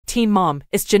Teen Mom,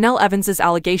 is Jenelle Evans's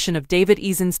allegation of David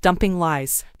Eason's dumping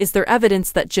lies? Is there evidence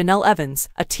that Jenelle Evans,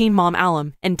 a Teen Mom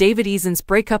alum, and David Eason's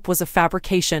breakup was a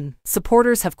fabrication?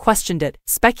 Supporters have questioned it,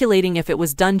 speculating if it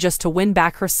was done just to win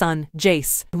back her son,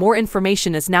 Jace. More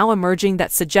information is now emerging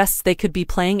that suggests they could be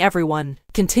playing everyone.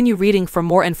 Continue reading for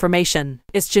more information.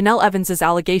 Is Jenelle Evans's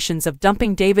allegations of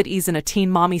dumping David Eason a teen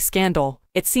mommy scandal?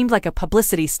 It seemed like a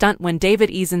publicity stunt when David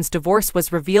Eason's divorce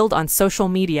was revealed on social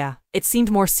media. It seemed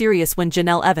more serious when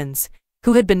Jenelle Evans,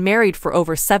 who had been married for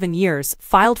over 7 years,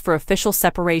 filed for official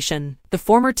separation. The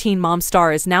former Teen Mom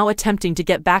star is now attempting to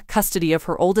get back custody of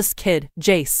her oldest kid,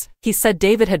 Jace. He said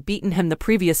David had beaten him the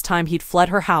previous time he'd fled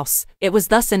her house. It was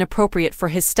thus inappropriate for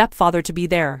his stepfather to be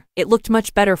there. It looked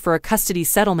much better for a custody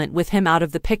settlement with him out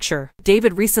of the picture.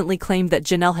 David recently claimed that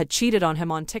Jenelle had cheated on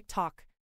him on TikTok.